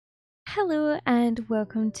Hello and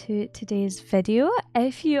welcome to today's video.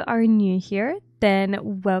 If you are new here,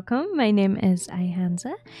 then welcome. My name is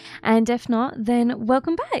iHanza, and if not, then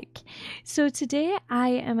welcome back. So today I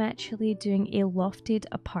am actually doing a lofted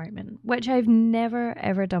apartment, which I've never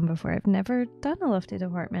ever done before. I've never done a lofted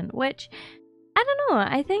apartment, which I don't know.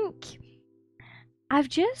 I think I've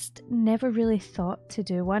just never really thought to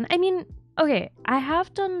do one. I mean, okay, I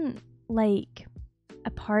have done like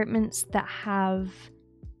apartments that have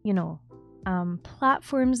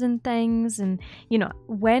platforms and things, and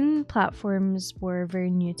when platforms were very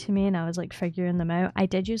new to me and I was like figuring them out, I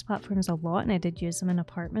did use platforms a lot and I did use them in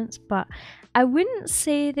apartments, but I wouldn't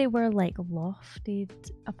say they were like lofted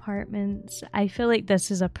apartments. I feel like this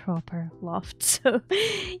is a proper loft. So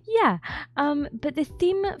yeah, but the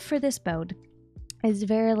theme for this build is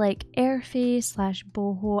very like earthy slash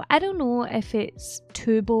boho. I don't know if it's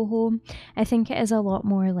too boho. I think it is a lot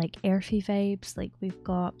more like earthy vibes. Like we've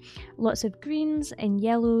got lots of greens and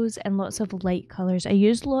yellows and lots of light colours. I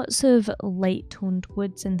used lots of light toned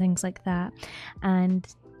woods and things like that. And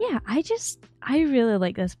yeah, I really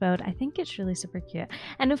like this build. I think it's really super cute.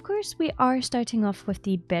 And of course we are starting off with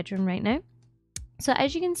the bedroom right now. So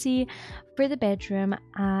as you can see, for the bedroom,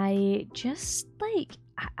 I just like,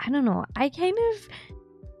 I don't know, I kind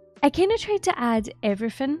of tried to add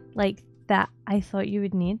everything like that I thought you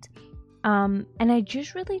would need. And I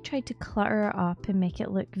just really tried to clutter it up and make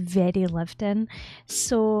it look very lived in.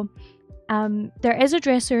 So there is a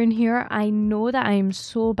dresser in here. I know that I am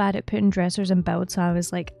so bad at putting dressers in builds, so I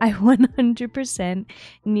was like, I 100%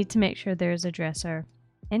 need to make sure there's a dresser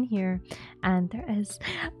in here, and there is.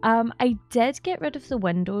 I did get rid of the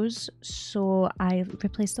windows, so I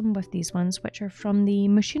replaced them with these ones, which are from the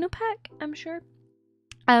Machino pack, I'm sure.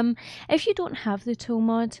 If you don't have the tool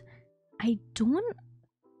mod, I don't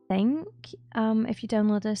think if you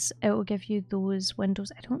download this it will give you those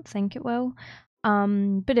windows. I don't think it will,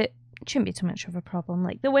 but it shouldn't be too much of a problem.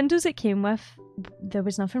 Like the windows it came with, there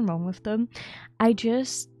was nothing wrong with them. I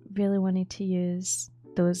just really wanted to use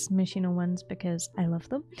those Machino ones because I love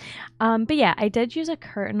them. But yeah, I did use a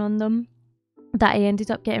curtain on them that I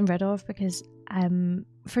ended up getting rid of because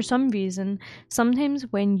for some reason, sometimes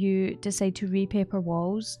when you decide to repaper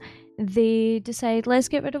walls, they decide, let's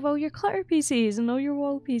get rid of all your clutter pieces and all your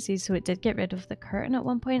wall pieces. So it did get rid of the curtain at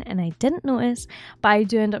one point and I didn't notice, but I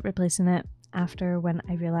do end up replacing it after when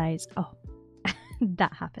I realised, oh,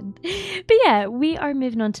 that happened. But yeah, we are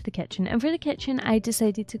moving on to the kitchen, and for the kitchen I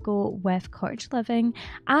decided to go with cottage living.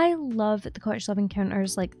 I love the cottage living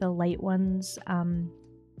counters, like the light ones.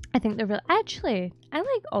 I think they're really, actually I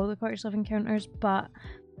like all the cottage living counters, but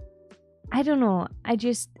I don't know,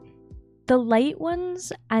 the light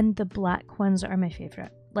ones and the black ones are my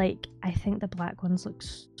favourite. Like I think the black ones look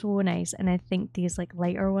so nice, and I think these like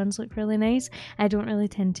lighter ones look really nice. I don't really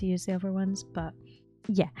tend to use the other ones, but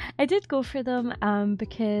yeah, I did go for them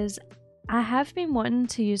because I have been wanting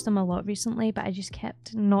to use them a lot recently, but I just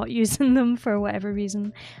kept not using them for whatever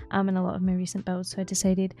reason in a lot of my recent builds. So I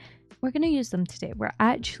decided we're going to use them today. We're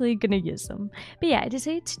actually going to use them. But yeah, I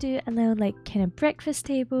decided to do a little like kind of breakfast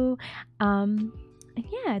table. And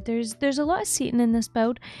yeah, there's a lot of seating in this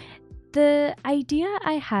build. The idea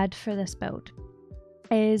I had for this build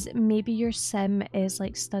is maybe your sim is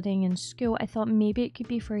like studying in school. I thought maybe it could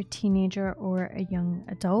be for a teenager or a young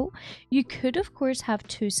adult. You could of course have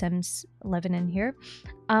two sims living in here,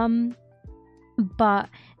 but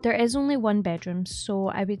there is only one bedroom, so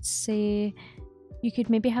I would say you could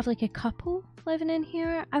maybe have like a couple living in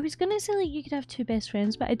here. I was gonna say like you could have two best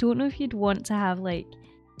friends, but I don't know if you'd want to have like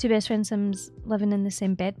two best friend sims living in the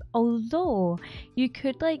same bed, although you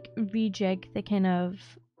could like rejig the kind of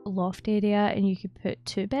loft area and you could put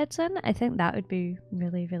two beds in. I think that would be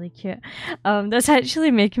really, really cute. That's actually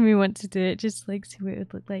making me want to do it, just like see what it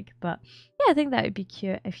would look like. But yeah, I think that would be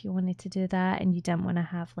cute if you wanted to do that and you didn't want to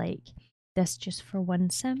have like this just for one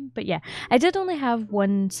sim. But yeah, I did only have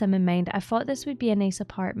one sim in mind. I thought this would be a nice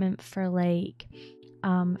apartment for like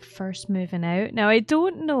first moving out. Now I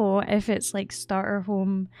don't know if it's like starter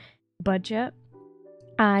home budget.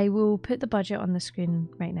 I will put the budget on the screen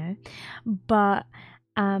right now, but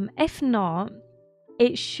if not,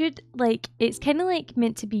 it should like, it's kind of like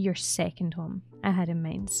meant to be your second home I had in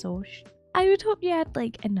mind. So I would hope you had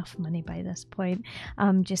like enough money by this point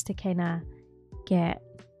just to kind of get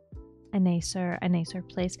a nicer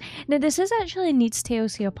place. Now this is actually a needs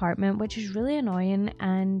TLC apartment, which is really annoying,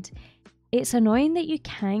 and it's annoying that you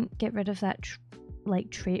can't get rid of that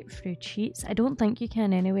trait through cheats. I don't think you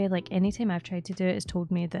can anyway. Like anytime I've tried to do it, it's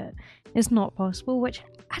told me that it's not possible, which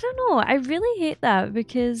I don't know, I really hate that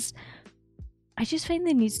because I just find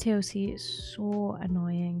the needs TLC is so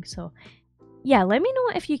annoying. So yeah, let me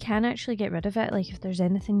know if you can actually get rid of it, like if there's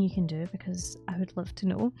anything you can do, because I would love to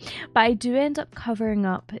know. But I do end up covering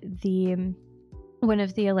up the one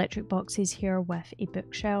of the electric boxes here with a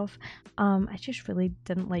bookshelf. I just really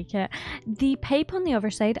didn't like it. The pipe on the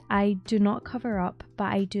other side I do not cover up,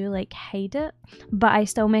 but I do like hide it, but I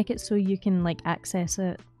still make it so you can like access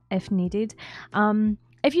it if needed.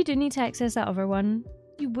 If you do need to access that other one,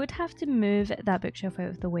 you would have to move that bookshelf out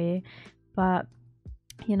of the way, but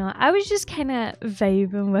you know, I was just kind of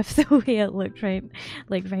vibing with the way it looked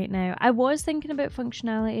right now. I was thinking about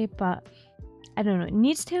functionality, but I don't know.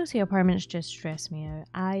 Needs TLC apartments just stress me out.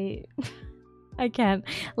 I can't.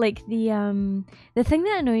 Like the thing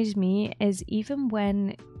that annoys me is even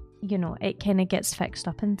when, you know, it kind of gets fixed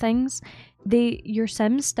up and things, your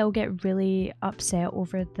Sims still get really upset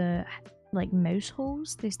over the like mouse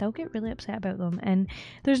holes. They still get really upset about them, and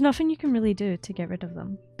there's nothing you can really do to get rid of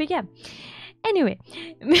them. But yeah. Anyway,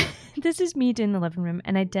 this is me doing the living room,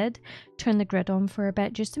 and I did turn the grid on for a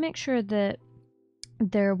bit just to make sure that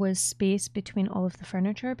there was space between all of the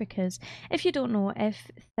furniture, because if you don't know, if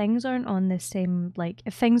things aren't on the same, like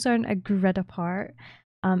if things aren't a grid apart,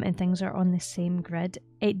 and things are on the same grid,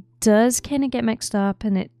 it does kind of get mixed up,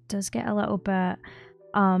 and it does get a little bit,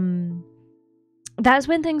 that's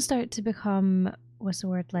when things start to become, what's the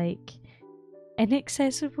word, like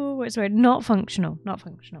inaccessible, what's the word, not functional.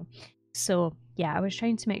 So yeah, I was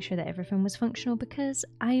trying to make sure that everything was functional, because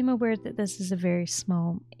I am aware that this is a very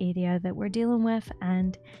small area that we're dealing with,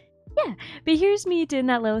 and yeah, but here's me doing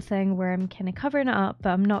that little thing where I'm kind of covering it up, but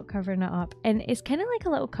I'm not covering it up, and it's kind of like a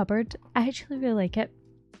little cupboard. I actually really like it.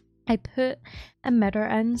 I put a mirror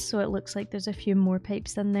in so it looks like there's a few more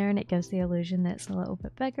pipes in there, and it gives the illusion that it's a little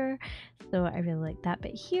bit bigger, so I really like that.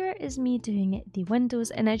 But here is me doing the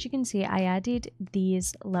windows, and as you can see, I added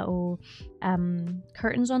these little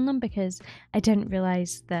curtains on them because I didn't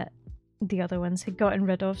realize that the other ones had gotten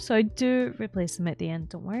rid of, so I do replace them at the end,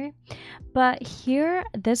 don't worry. But here,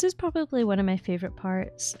 this is probably one of my favorite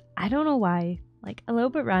parts. I don't know why, like a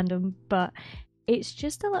little bit random, but it's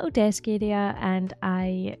just a little desk area, and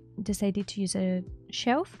I decided to use a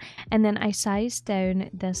shelf, and then I sized down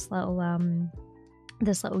this little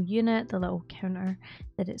unit, the little counter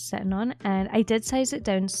that it's sitting on, and I did size it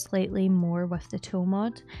down slightly more with the tool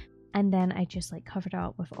mod, and then I just like covered it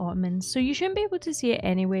up with ottomans, so you shouldn't be able to see it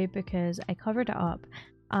anyway because I covered it up.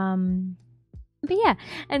 But yeah,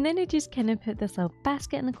 and then I just kind of put this little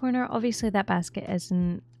basket in the corner. Obviously that basket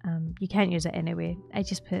isn't, you can't use it anyway. I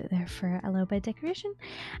just put it there for a little bit of decoration.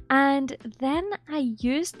 And then I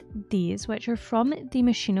used these, which are from the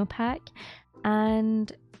Machino pack,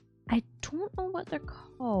 and I don't know what they're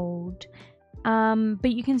called,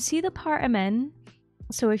 but you can see the part I'm in.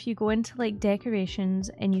 So if you go into like decorations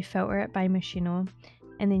and you filter it by Machino,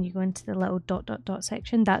 and then you go into the little ...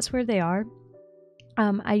 section, that's where they are.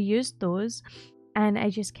 I used those, and I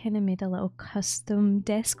just kind of made a little custom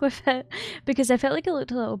desk with it because I felt like it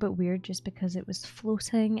looked a little bit weird just because it was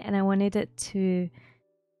floating, and I wanted it to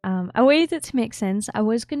make sense. I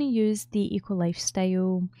was going to use the Eco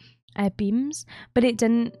Lifestyle beams, but it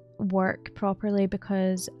didn't work properly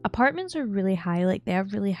because apartments are really high, like they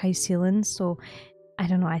have really high ceilings, so I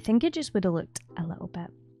don't know, I think it just would have looked a little bit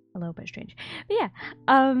strange. But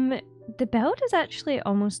yeah, the build is actually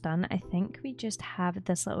almost done. I think we just have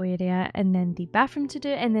this little area and then the bathroom to do,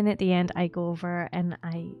 and then at the end I go over and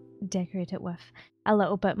I decorate it with a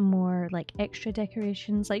little bit more like extra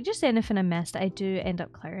decorations, like just anything I missed. I do end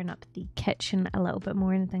up clearing up the kitchen a little bit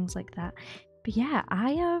more and things like that. But yeah,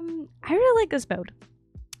 I really like this build.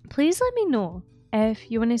 Please let me know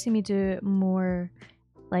if you want to see me do more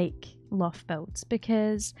like loft builds,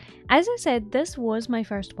 because as I said, this was my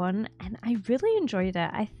first one and I really enjoyed it.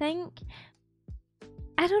 I think,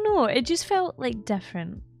 I don't know, it just felt like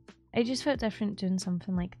different. It just felt different doing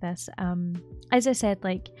something like this. As I said,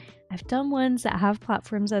 like I've done ones that have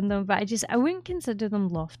platforms in them, but I wouldn't consider them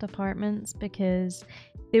loft apartments because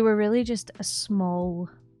they were really just a small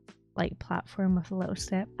like platform with a little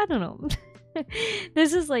step. I don't know.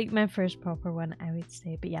 This is like my first proper one, I would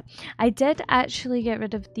say. But yeah, I did actually get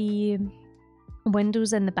rid of the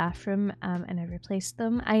windows in the bathroom, and I replaced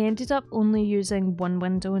them. I ended up only using one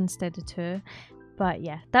window instead of two, but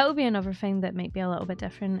yeah, that would be another thing that might be a little bit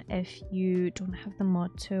different if you don't have the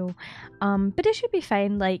mod tool, but it should be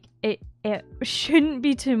fine. Like it shouldn't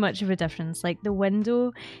be too much of a difference. Like the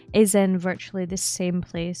window is in virtually the same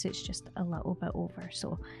place, it's just a little bit over,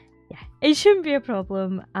 so yeah, it shouldn't be a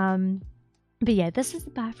problem. But yeah, this is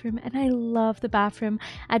the bathroom, and I love the bathroom.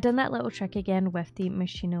 I done that little trick again with the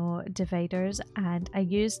Machino dividers, and I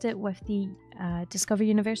used it with the Discover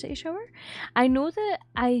University shower. I know that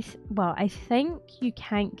I think you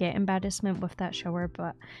can't get embarrassment with that shower,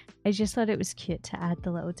 but I just thought it was cute to add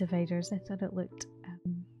the little dividers. I thought it looked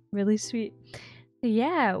really sweet.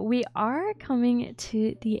 Yeah, we are coming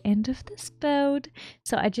to the end of this build.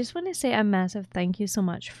 So I just want to say a massive thank you so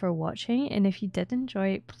much for watching. And if you did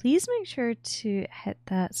enjoy, please make sure to hit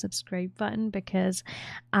that subscribe button, because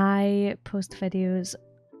I post videos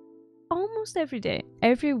almost every day,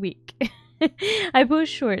 every week. I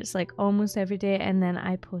post shorts like almost every day, and then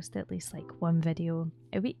I post at least like one video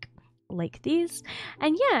a week like these.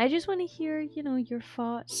 And yeah, I just want to hear, you know, your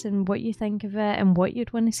thoughts and what you think of it and what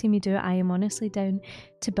you'd want to see me do. I am honestly down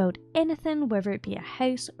to build anything, whether it be a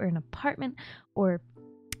house or an apartment or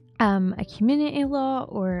a community law,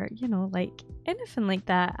 or, you know, like anything like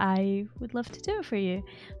that. I would love to do it for you.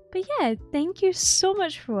 But yeah, thank you so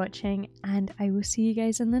much for watching, and I will see you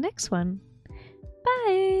guys in the next one.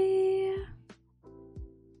 Bye!